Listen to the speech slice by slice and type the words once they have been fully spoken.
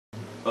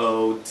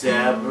Oh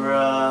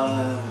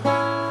Deborah,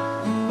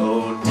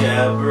 oh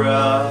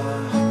Deborah,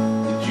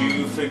 did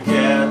you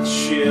forget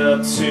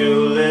your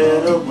two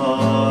little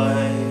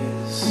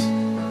boys?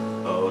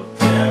 Oh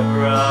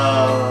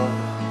Deborah,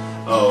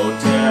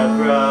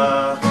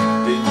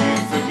 did you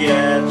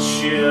forget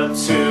your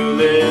two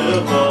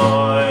little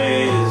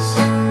boys?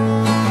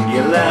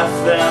 You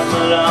left them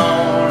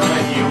alone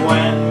and you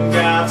went and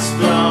got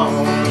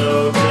stoned.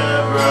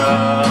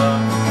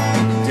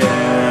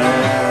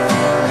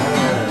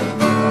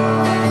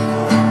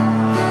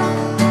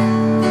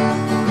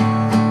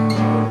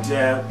 Oh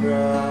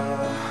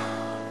Deborah,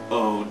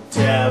 oh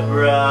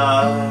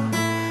Deborah,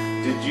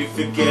 did you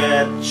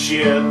forget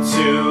your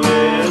two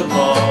little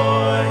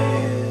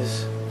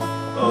boys?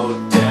 Oh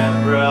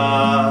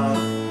Deborah,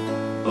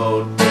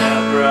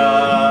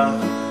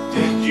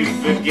 did you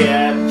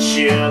forget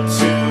your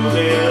two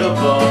little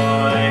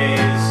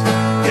boys?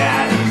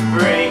 Daddy's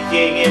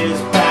breaking his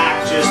back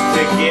just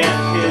to get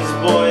his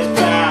boys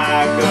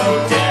back.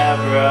 Oh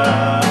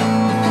Deborah,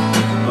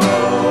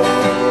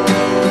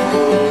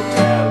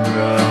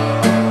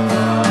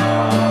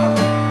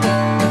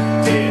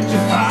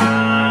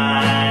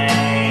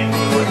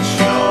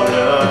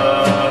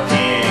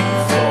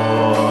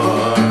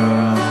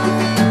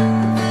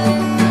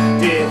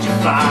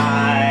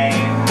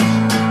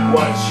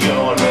 what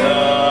you're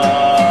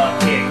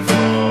looking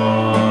for.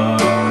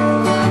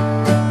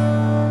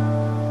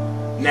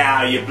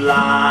 Now you're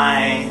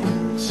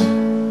blind,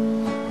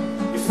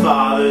 your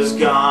father's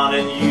gone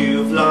and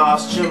you've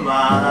lost your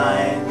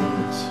mind.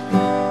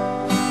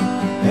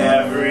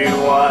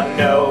 Everyone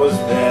knows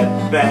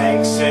that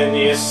Banks and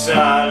your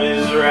son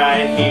is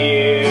right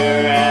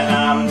here, and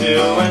I'm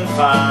doing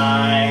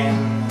fine.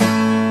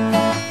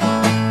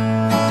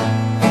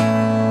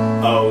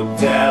 Oh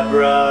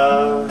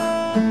Deborah,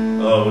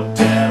 oh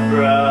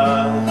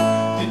Deborah,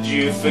 did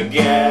you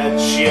forget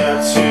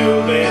your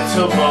two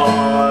little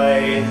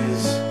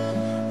boys?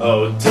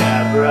 Oh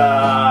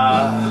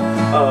Deborah,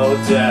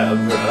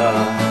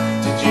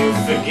 did you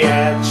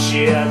forget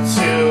your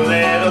two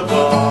little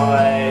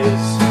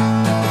boys?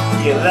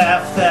 You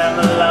left them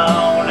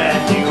alone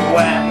and you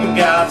went and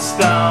got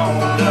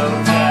stoned. Oh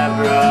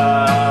Deborah,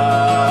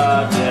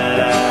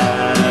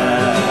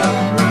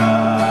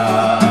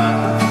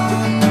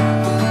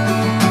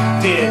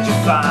 did you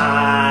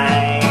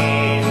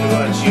find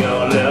what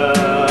you're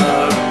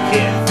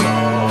looking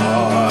for?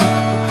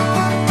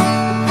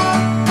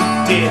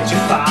 Did you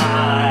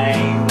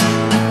find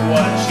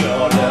what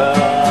you're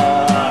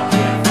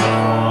looking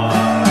for?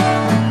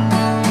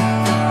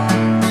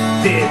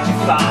 Did you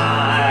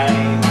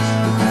find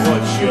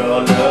what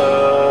you're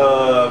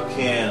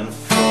looking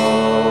for?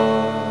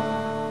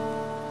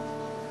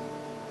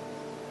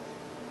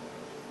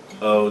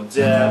 Oh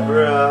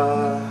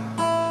Deborah,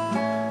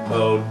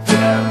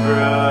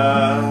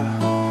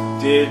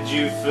 did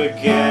you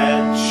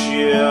forget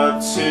your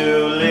two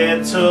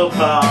little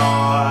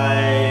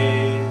boys?